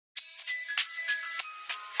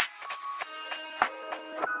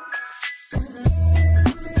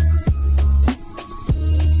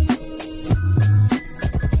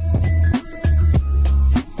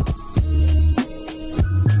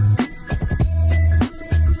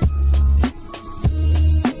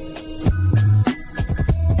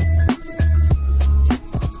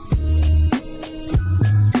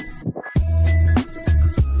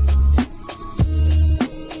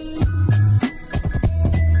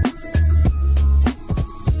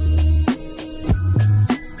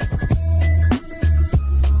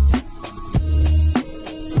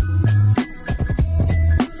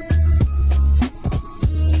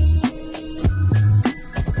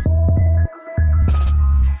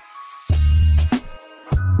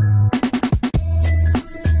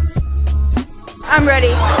I'm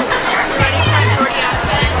ready. Ready for my Geordie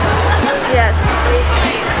accent? Yes.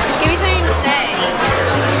 Give me something to say.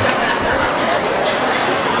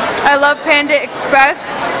 I love Panda Express.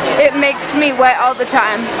 It makes me wet all the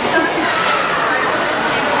time.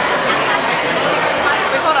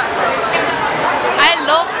 Wait, hold on. I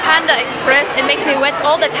love Panda Express. It makes me wet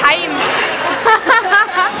all the time.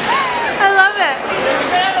 I love it.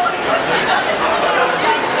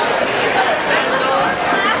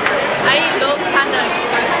 I love Panda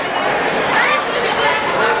Express.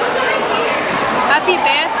 Happy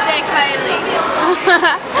birthday, Kylie.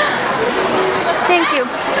 Thank you.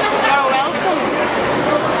 You're welcome.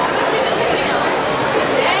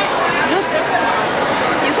 Look,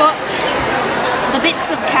 you got the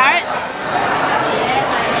bits of carrots,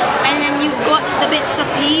 and then you got the bits of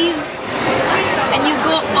peas, and you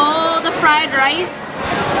got all the fried rice,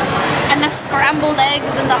 and the scrambled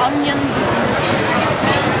eggs and the onions.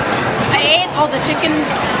 I ate all the chicken,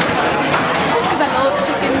 because I love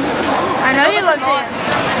chicken. I know you love chicken.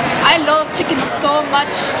 I love chicken so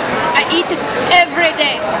much. I eat it every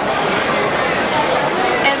day.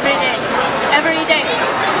 Every day. Every day.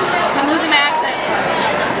 I'm losing my accent.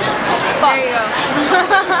 Fuck. There you go.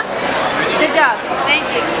 Good job. Thank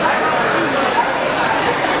you.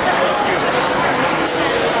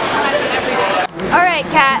 Alright,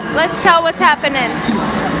 Kat, let's tell what's happening.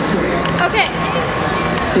 Okay.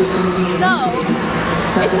 So,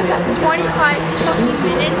 it took us 25 fucking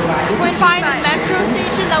minutes to find the metro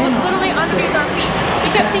station that was literally underneath our feet.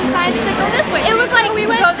 We kept seeing signs that said go this way. It was like, we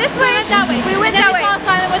went, go this way, we went that way. We went then that we way. saw a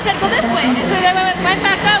sign that said go this way. And so then we went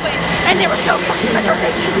back that way. And there was no fucking metro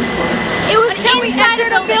station. It was Until we inside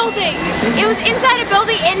entered the building. It was inside a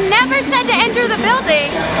building. It never said to enter the building.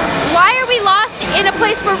 Why are we lost in a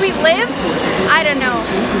place where we live? I don't know.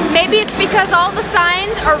 Maybe it's because all the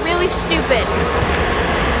signs are really stupid.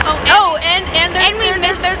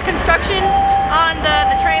 And there's construction on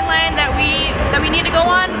the train line that we need to go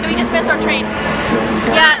on, and we just missed our train.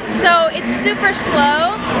 Yeah, so it's super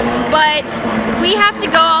slow, but we have to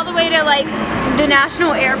go all the way to like the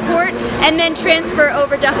national airport and then transfer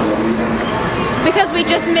over to, because we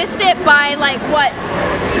just missed it by like what,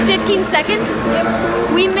 15 seconds?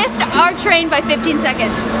 Yep. We missed our train by 15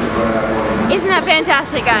 seconds. Isn't that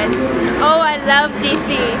fantastic, guys? Oh, I love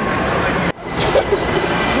DC.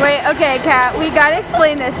 Wait, okay, Kat, we gotta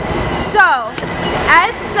explain this. So,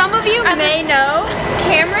 as some of you may know,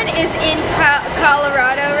 Cameron is in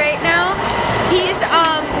Colorado right now. He's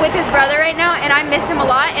with his brother right now, and I miss him a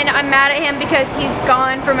lot, and I'm mad at him because he's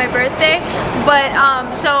gone for my birthday. But,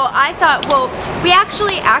 so I thought, well, we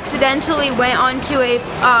actually accidentally went onto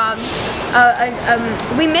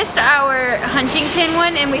we missed our Huntington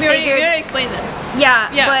one, and we figured... We already explained this. Yeah,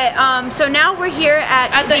 but, so now we're here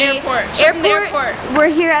at the airport. We're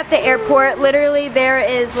here at the airport. Literally, there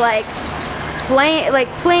is, like,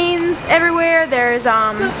 planes everywhere. There's,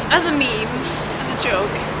 As a meme, as a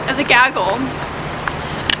joke, as a gaggle,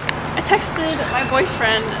 I texted my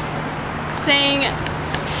boyfriend saying,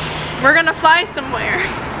 we're gonna fly somewhere.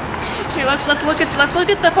 Here, let's look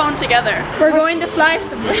at the phone together. We're going to fly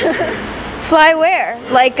somewhere. Fly where?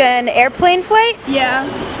 Like an airplane flight? Yeah.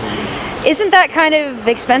 Isn't that kind of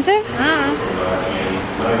expensive?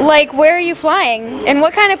 Like, where are you flying? And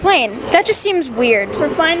what kind of plane? That just seems weird. We're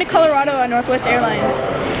flying to Colorado on Northwest Airlines.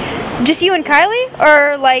 Just you and Kylie?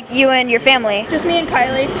 Or like you and your family? Just me and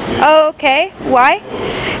Kylie. Oh, okay. Why?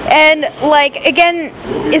 And like, again,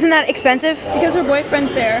 isn't that expensive? Because her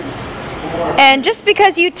boyfriend's there. And just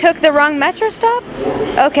because you took the wrong metro stop?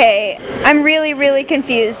 Okay, I'm really, really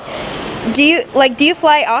confused. Do you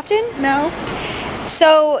fly often? No.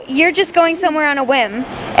 So you're just going somewhere on a whim,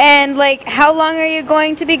 and like, how long are you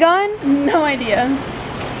going to be gone? No idea.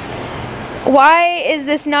 Why is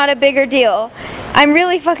this not a bigger deal? I'm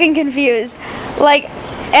really fucking confused. Like,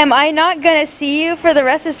 am I not gonna see you for the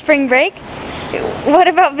rest of spring break? What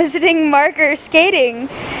about visiting Mark or skating?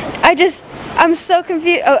 I'm so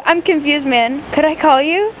confused. Oh, I'm confused, man. Could I call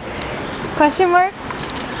you? Question mark?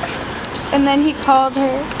 And then he called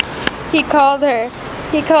her. He called her.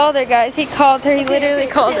 He called her, guys. He called her. He literally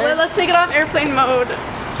called her. Let's take it off airplane mode.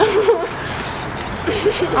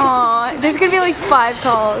 Aw, there's gonna be like 5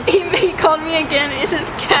 calls. He called me again. It says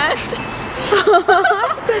cat.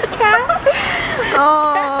 It says cat?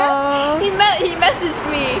 Aww. He messaged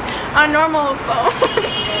me on normal phone.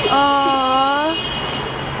 Aww.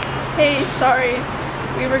 Hey, sorry.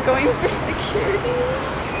 We were going through security.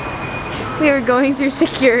 We were going through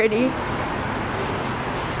security.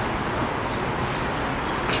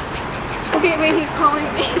 Okay, wait, he's calling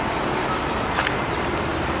me.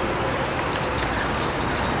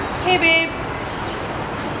 Hey, babe.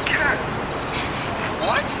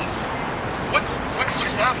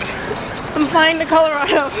 flying to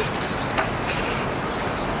Colorado.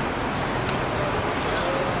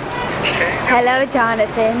 Hello,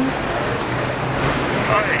 Jonathan.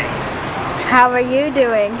 Hi. How are you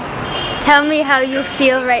doing? Tell me how you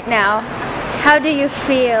feel right now. How do you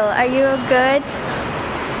feel? Are you good?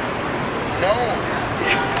 No.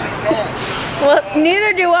 No. Well,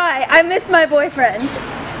 neither do I. I miss my boyfriend.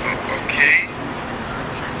 Okay.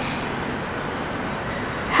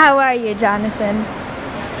 How are you, Jonathan?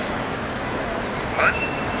 What?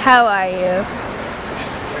 How are you?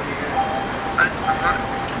 I'm not.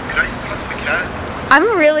 Did I talk to Kat?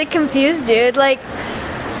 I'm really confused, dude. Like,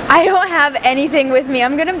 I don't have anything with me.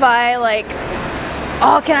 I'm gonna buy, like,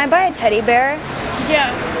 oh, can I buy a teddy bear?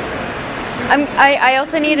 Yeah. I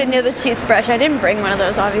also need another toothbrush. I didn't bring one of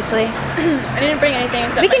those, obviously. I didn't bring anything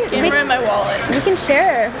except my camera and my wallet. We can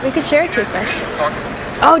share. We can share a toothbrush. Talk to me.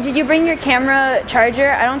 Oh, did you bring your camera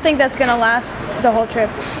charger? I don't think that's gonna last the whole trip.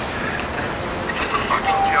 Is this a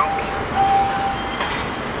fucking joke?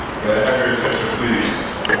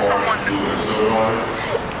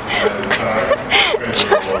 Could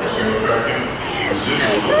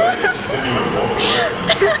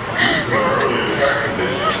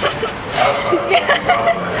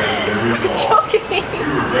Joking.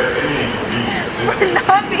 We're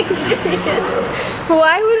not being serious.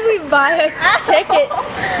 Why would we buy a ticket?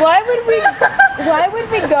 Why would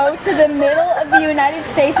we go to the middle of the United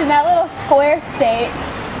States in that little square state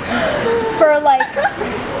for like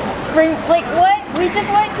spring, like what? We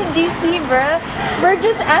just went to DC, bruh. We're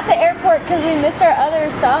just at the airport because we missed our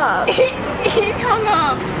other stop. He hung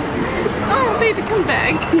up. Oh, baby, come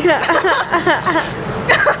back.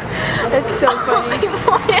 That's so funny. He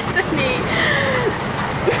won't answer me.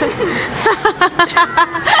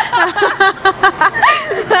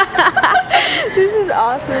 This is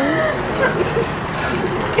awesome.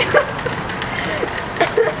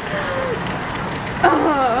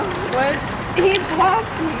 What? He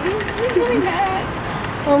blocked me. He's really mad.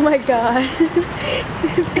 Oh my god.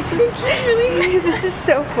 He's really mad. This is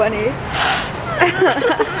so funny.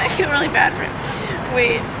 I feel really bad for him.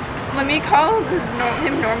 Wait, let me call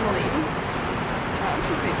him normally. Oh,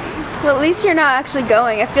 poor baby. Well, at least you're not actually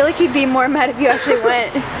going. I feel like he'd be more mad if you actually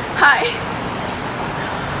went. Hi.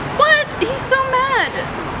 What? He's so mad.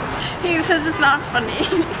 He says it's not funny.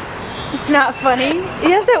 It's not funny?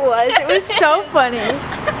 Yes, it was. It was so funny.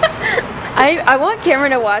 I want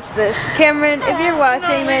Cameron to watch this. Cameron, if you're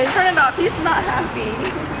watching no, wait, this. turn it off. He's not happy.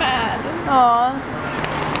 He's mad. Aw.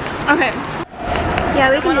 Okay. Yeah,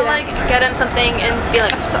 we can do that. Like get him something and be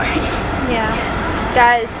like, I'm sorry. Yeah.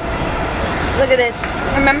 Guys, look at this.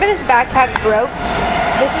 Remember this backpack broke?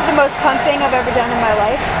 This is the most punk thing I've ever done in my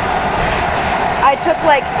life. I took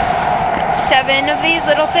like 7 of these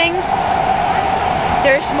little things.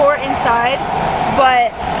 There's more inside, but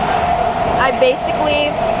I basically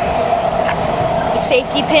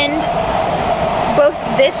safety pinned both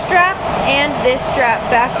this strap and this strap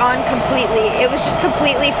back on completely. It was just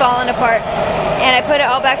completely falling apart. And I put it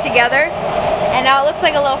all back together, and now it looks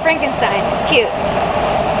like a little Frankenstein. It's cute.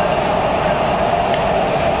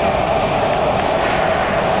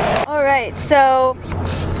 Alright, so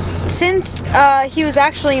since he was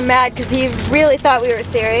actually mad because he really thought we were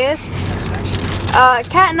serious,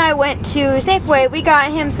 Kat and I went to Safeway. We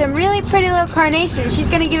got him some really pretty little carnations. She's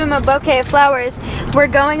going to give him a bouquet of flowers. We're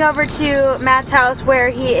going over to Matt's house where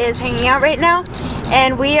he is hanging out right now,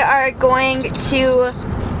 and we are going to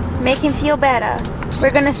make him feel better.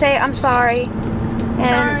 We're going to say, I'm sorry.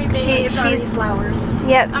 And she's flowers.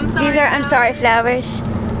 Yep, I'm sorry, these are I'm sorry flowers.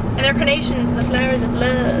 And they're carnations, the flowers of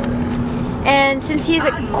love. And since he's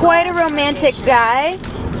quite a romantic guy,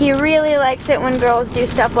 he really likes it when girls do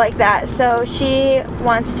stuff like that. So she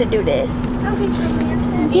wants to do this. Oh, he's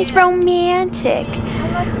romantic. He's romantic. I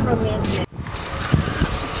like the romantic.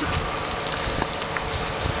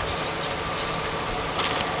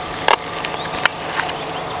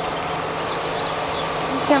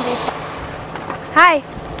 This is gonna be fun. Hi.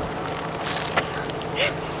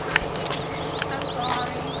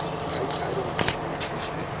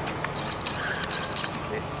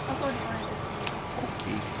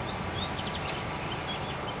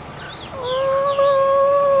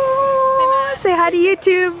 Say hi to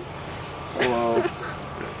YouTube. Hello.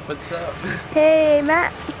 What's up? Hey,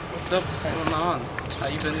 Matt. What's up? What's going on? How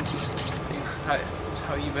you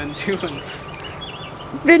been doing?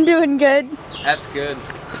 Been doing good. That's good.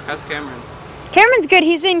 How's Cameron? Cameron's good.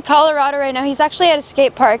 He's in Colorado right now. He's actually at a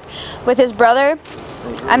skate park with his brother.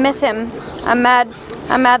 I miss him. I'm mad.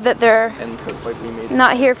 I'm mad that they're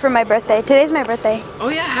not here for my birthday. Today's my birthday. Oh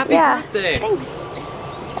yeah, happy Yeah. birthday. Thanks.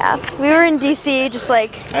 Yeah, we were in DC just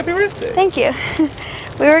like... Happy birthday. Thank you.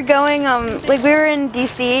 We were going, like we were in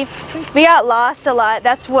DC. We got lost a lot.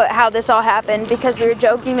 That's how this all happened, because we were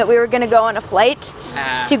joking that we were gonna go on a flight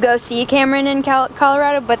to go see Cameron in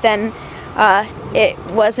Colorado, but then it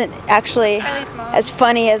wasn't actually Kylie's mom. as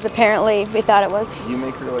funny as apparently we thought it was. You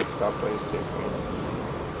make her like stop by Safeway.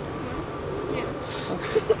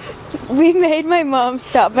 We made my mom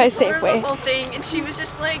stop by Or the Safeway. whole thing, and she was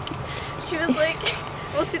like,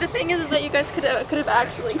 well, see, the thing is that you guys could have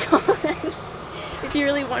actually gone if you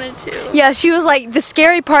really wanted to. Yeah, she was like, the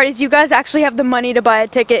scary part is you guys actually have the money to buy a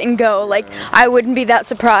ticket and go. Like, I wouldn't be that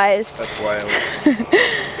surprised. That's why I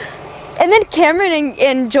was. And then Cameron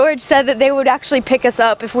and George said that they would actually pick us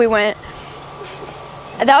up if we went.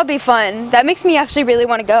 That would be fun. That makes me actually really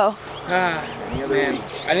want to go. Man,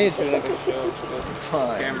 I need to do another show with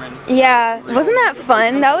Cameron. Yeah, wasn't that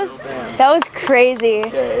fun? That was crazy.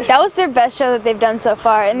 That was their best show that they've done so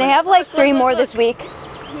far, and they have like 3 more this week.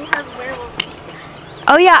 He has werewolf feet.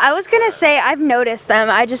 Oh yeah, I was gonna say I've noticed them.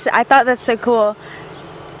 I thought that's so cool.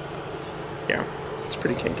 Yeah, it's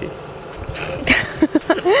pretty kinky.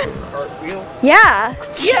 Cartwheel? Yeah.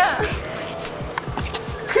 Yeah.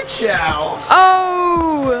 Ciao.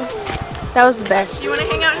 Oh, that was the best. You want to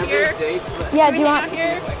hang out here? Date, but Yeah, Can do we you hang out want?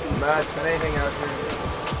 here? Matt, can I hang out here?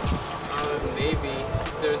 maybe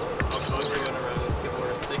there's a bug going around and people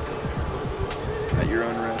are sick in there. At your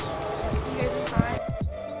own risk.